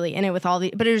like really in it with all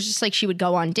the, but it was just like she would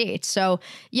go on dates. So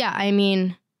yeah, I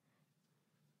mean,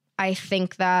 I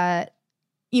think that,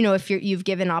 you know, if you've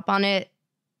given up on it,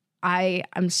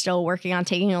 I'm still working on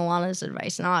taking Alana's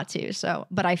advice not to. So,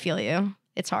 but I feel you.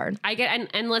 It's hard. I get,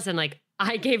 and listen, like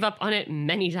I gave up on it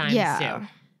many times too.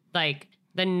 Like,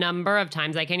 the number of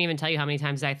times, I can't even tell you how many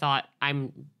times I thought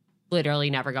I'm literally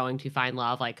never going to find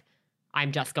love. Like,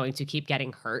 I'm just going to keep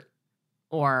getting hurt.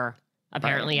 Or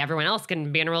apparently everyone else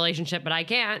can be in a relationship, but I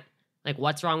can't. Like,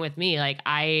 what's wrong with me? Like,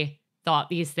 I thought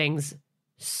these things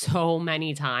so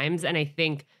many times. And I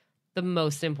think the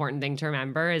most important thing to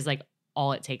remember is like,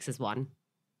 all it takes is one.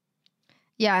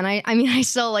 Yeah. And I mean, I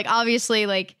still like, obviously,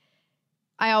 like,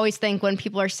 I always think when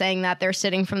people are saying that, they're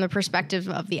sitting from the perspective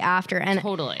of the after. And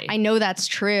totally, I know that's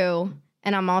true.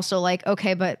 And I'm also like,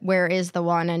 okay, but where is the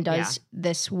one? And does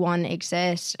this one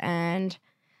exist? And,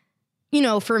 you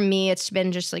know, for me, it's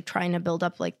been just like trying to build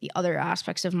up like the other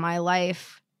aspects of my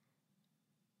life.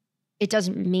 It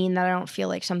doesn't mean that I don't feel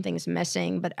like something's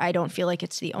missing, but I don't feel like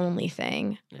it's the only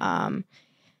thing. Yeah.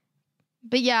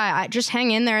 But yeah, I just hang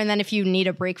in there. And then if you need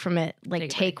a break from it, like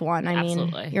take one. I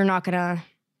mean, you're not going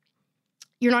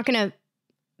to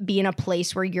be in a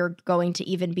place where you're going to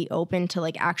even be open to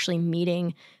like actually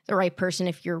meeting the right person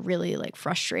if you're really like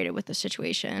frustrated with the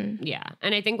situation. Yeah.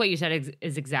 And I think what you said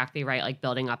is exactly right. Like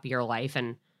building up your life.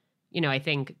 And, you know, I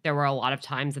think there were a lot of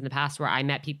times in the past where I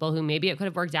met people who maybe it could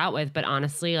have worked out with, but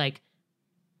honestly, like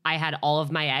I had all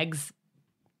of my eggs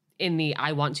in the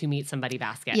I want to meet somebody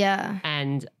basket. Yeah.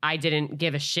 And I didn't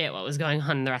give a shit what was going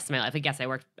on in the rest of my life. I guess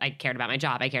I cared about my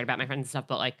job. I cared about my friends and stuff,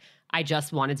 but like I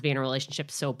just wanted to be in a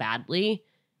relationship so badly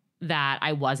that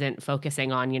I wasn't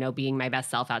focusing on, you know, being my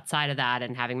best self outside of that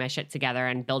and having my shit together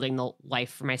and building the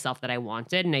life for myself that I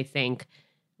wanted. And I think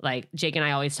like Jake and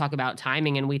I always talk about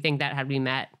timing, and we think that had we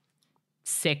met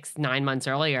 6-9 months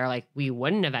earlier, like we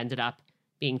wouldn't have ended up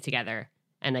being together.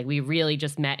 And like we really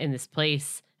just met in this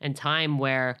place and time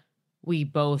where we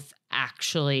both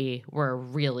actually were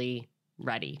really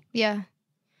ready. Yeah.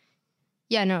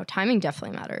 Yeah, no, timing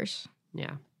definitely matters.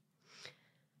 Yeah.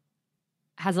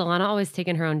 Has Alana always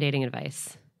taken her own dating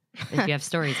advice? If you have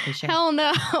stories, please share. Hell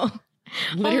no.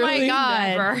 Literally oh my God.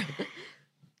 Never.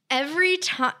 Every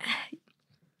time.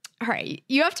 All right.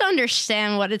 You have to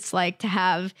understand what it's like to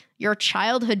have your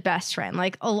childhood best friend.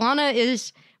 Like Alana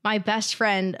is my best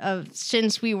friend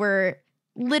since we were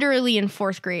literally in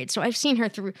 4th grade. So I've seen her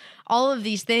through all of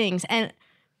these things. And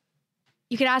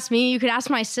you could ask me, you could ask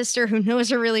my sister who knows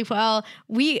her really well.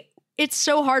 It's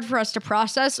so hard for us to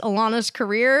process Alana's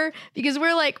career because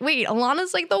we're like, wait,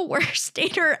 Alana's like the worst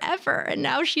dater ever. And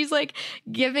now she's like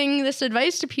giving this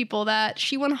advice to people that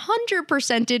she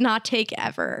 100% did not take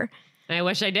ever. I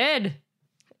wish I did.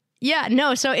 Yeah,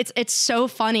 no. So it's so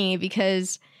funny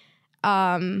because,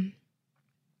 no,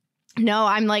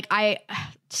 I'm like,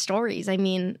 stories. I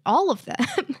mean, all of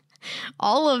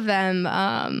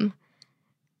them,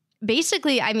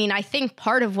 basically, I mean, I think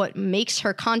part of what makes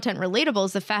her content relatable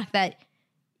is the fact that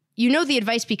you know the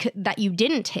advice that you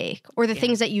didn't take, or the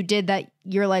things that you did that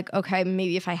you're like, okay,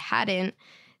 maybe if I hadn't,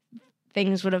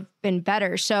 things would have been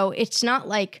better. So it's not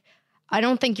like, I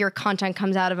don't think your content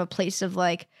comes out of a place of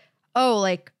like, oh,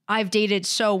 like I've dated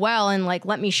so well and like,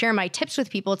 let me share my tips with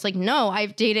people. It's like, no,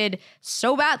 I've dated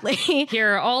so badly.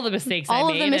 Here are all the mistakes I made.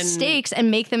 All of the mistakes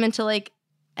and make them into like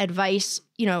advice,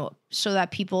 you know, so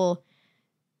that people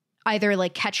either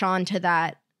like catch on to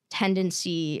that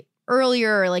tendency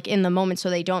earlier or like in the moment so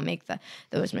they don't make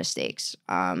those mistakes.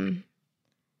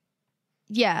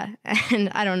 Yeah. And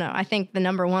I don't know. I think the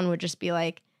number one would just be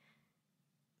like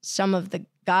some of the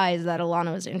guys that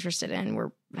Alana was interested in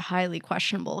were highly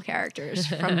questionable characters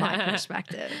from my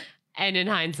perspective. And in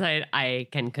hindsight, I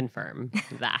can confirm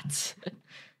that.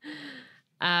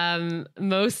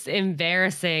 Most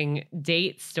embarrassing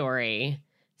date story.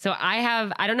 So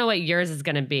I don't know what yours is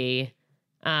going to be.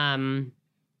 And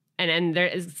there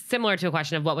is similar to a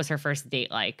question of what was her first date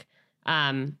like.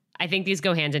 I think these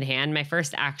go hand in hand. My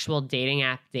first actual dating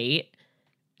app date,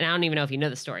 and I don't even know if you know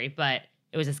the story, but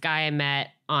it was this guy I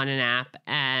met on an app,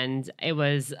 and it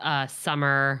was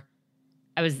summer.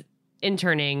 I was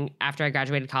interning after I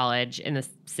graduated college in the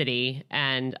city,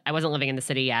 and I wasn't living in the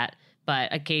city yet,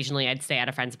 but occasionally I'd stay at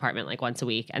a friend's apartment like once a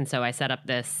week. And so I set up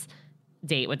this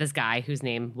date with this guy whose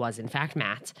name was in fact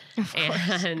Matt,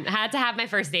 and had to have my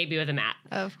first date be with a Matt.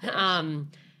 Of course.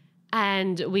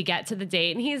 And we get to the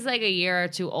date, and he's like a year or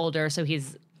two older, so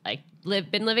he's like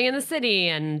been living in the city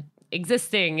and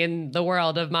existing in the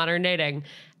world of modern dating.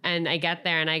 And I get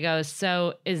there and I go,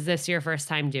 so is this your first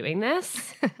time doing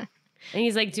this? And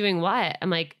he's like, doing what? I'm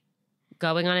like,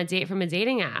 going on a date from a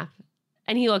dating app.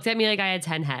 And he looked at me like I had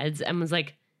 10 heads and was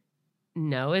like,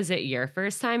 no, is it your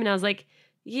first time? And I was like,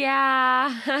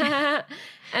 yeah.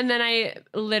 And then I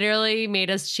literally made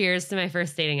us cheers to my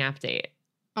first dating app date.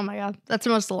 Oh my God. That's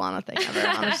the most Alana thing ever,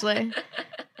 honestly.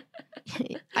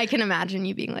 I can imagine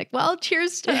you being like, well,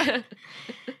 cheers to.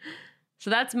 So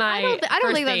that's my I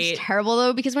don't think date. that's terrible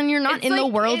though, because when you're not in the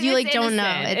world, you like don't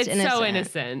know. It's innocent. so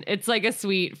innocent. It's like a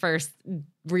sweet first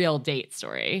real date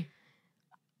story.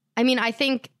 I mean, I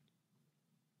think.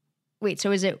 Wait,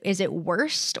 so is it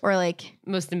worst or like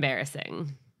most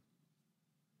embarrassing?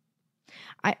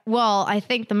 I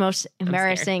think the most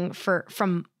embarrassing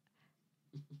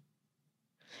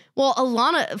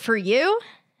Alana, for you.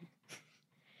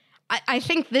 I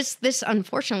think this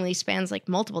unfortunately spans like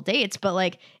multiple dates, but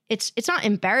like it's not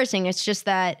embarrassing. It's just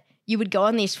that you would go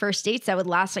on these first dates that would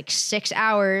last like 6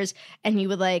 hours, and you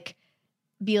would like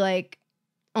be like,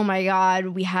 oh my God,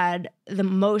 we had the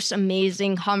most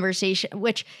amazing conversation,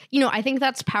 which, you know, I think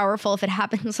that's powerful if it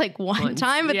happens like one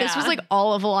time, but this was like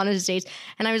all of Alana's dates.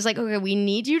 And I was like, okay, we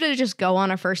need you to just go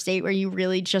on a first date where you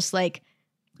really just like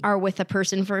are with a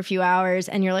person for a few hours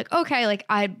and you're like, okay, like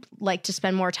I'd like to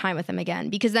spend more time with them again.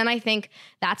 Because then I think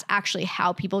that's actually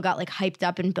how people got like hyped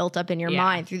up and built up in your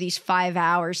mind through these 5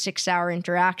 hour, 6 hour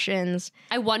interactions.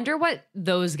 I wonder what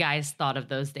those guys thought of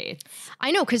those dates.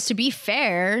 I know, because to be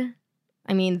fair,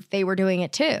 I mean, they were doing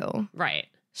it too. Right.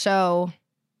 So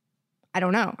I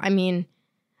don't know. I mean,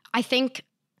 I think.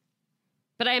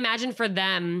 But I imagine for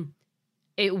them,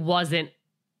 it wasn't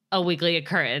a weekly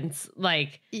occurrence.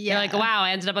 Like, you're like, wow,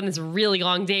 I ended up on this really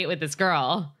long date with this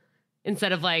girl.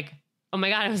 Instead of like, oh my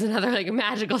God, it was another like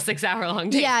magical 6 hour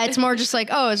long date. Yeah, it's more just like,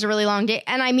 oh, it's a really long date.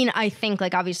 And I mean, I think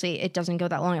like obviously it doesn't go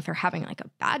that long if they're having like a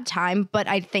bad time. But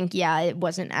I think, yeah, it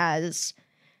wasn't as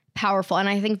powerful. And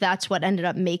I think that's what ended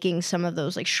up making some of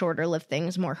those like shorter lived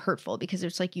things more hurtful, because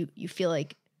it's like you feel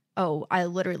like, oh, I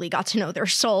literally got to know their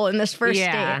soul in this first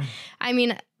date. I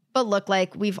mean, but look,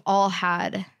 like we've all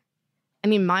had, I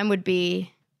mean, mine would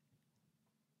be,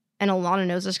 and Alana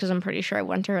knows this because I'm pretty sure I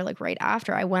went to her like right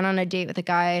after. I went on a date with a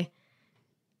guy,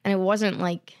 and it wasn't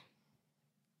like,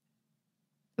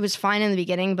 it was fine in the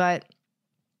beginning, but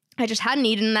I just hadn't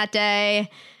eaten that day.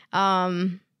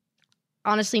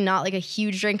 Honestly, not like a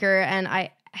huge drinker, and I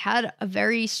had a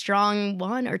very strong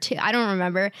 1 or 2. I don't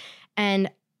remember. And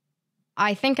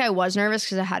I think I was nervous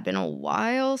because it had been a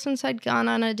while since I'd gone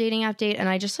on a dating app date, and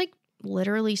I just like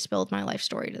literally spilled my life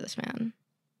story to this man.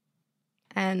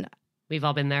 And we've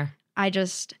all been there.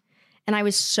 And I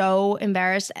was so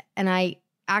embarrassed, and I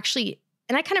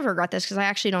kind of regret this because I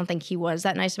actually don't think he was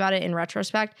that nice about it in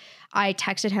retrospect. I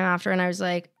texted him after and I was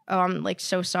like, oh, I'm like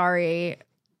so sorry,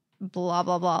 blah,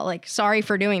 blah, blah. Like, sorry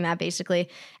for doing that, basically.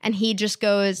 And he just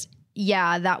goes,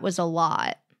 yeah, that was a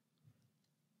lot.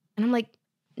 And I'm like,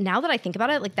 now that I think about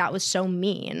it, like that was so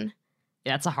mean.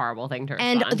 Yeah, it's a horrible thing to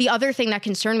respond. And the other thing that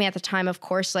concerned me at the time, of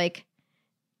course, like,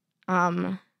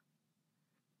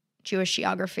 Jewish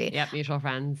geography. Yep, mutual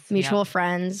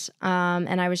friends.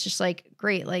 And I was just like,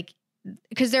 great. Like,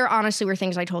 because there honestly were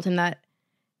things I told him that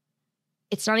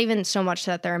it's not even so much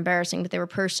that they're embarrassing, but they were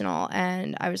personal.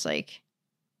 And I was like,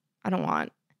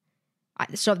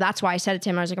 so that's why I said it to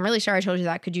him. I was like, I'm really sorry I told you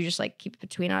that. Could you just like keep it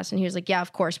between us? And he was like, yeah,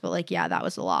 of course. But like, yeah, that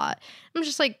was a lot. I'm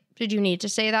just like, did you need to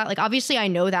say that? Like, obviously I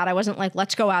know that. I wasn't like,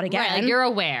 let's go out again. Right, like you're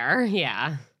aware.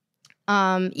 Yeah.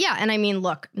 Yeah. And I mean,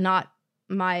 look, not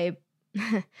my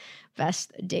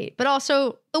best date, but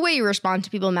also the way you respond to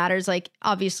people matters. Like,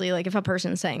 obviously, like if a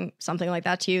person's saying something like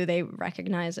that to you, they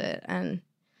recognize it, and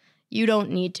you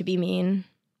don't need to be mean.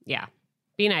 Yeah.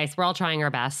 Be nice. We're all trying our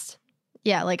best.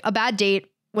 Yeah. Like a bad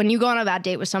date, when you go on a bad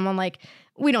date with someone, like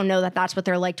we don't know that that's what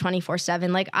they're like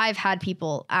 24/7. Like I've had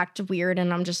people act weird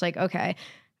and I'm just like, okay,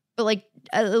 but like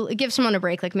give someone a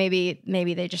break. Like maybe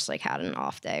they just like had an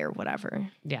off day or whatever.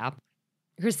 Yeah.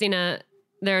 Christina,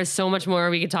 there's so much more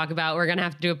we could talk about. We're going to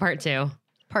have to do a part 2.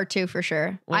 Part 2 for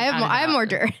sure. I have more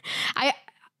dirt. I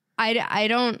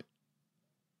don't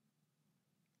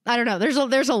know.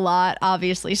 There's a lot,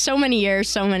 obviously. So many years,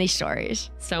 so many stories.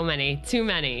 So many, too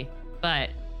many. But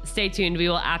stay tuned. We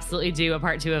will absolutely do a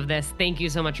part 2 of this. Thank you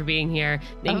so much for being here.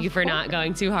 Thank you for not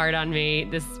going too hard on me.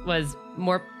 This was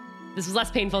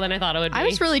less painful than I thought it would be. I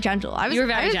was really gentle. You were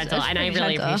very gentle, and I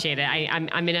really gentle. appreciate it.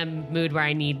 I'm in a mood where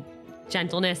I need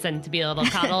gentleness and to be a little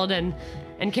cuddled and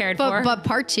cared for. But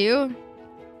part 2,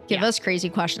 give us crazy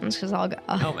questions because I'll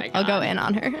go in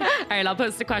on her. All right, I'll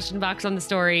post the question box on the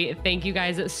story. Thank you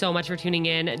guys so much for tuning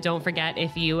in. Don't forget,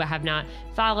 if you have not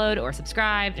followed or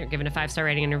subscribed or given a 5-star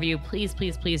rating and review, please,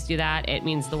 please, please do that. It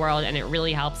means the world, and it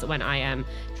really helps when I am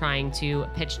trying to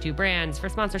pitch to brands for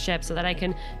sponsorship so that I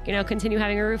can, continue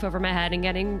having a roof over my head and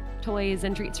getting toys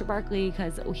and treats for Barkley,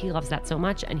 because he loves that so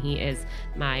much, and he is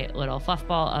my little fluff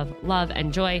ball of love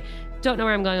and joy. Don't know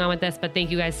where I'm going on with this, but thank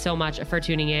you guys so much for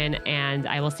tuning in, and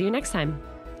I will see you next time.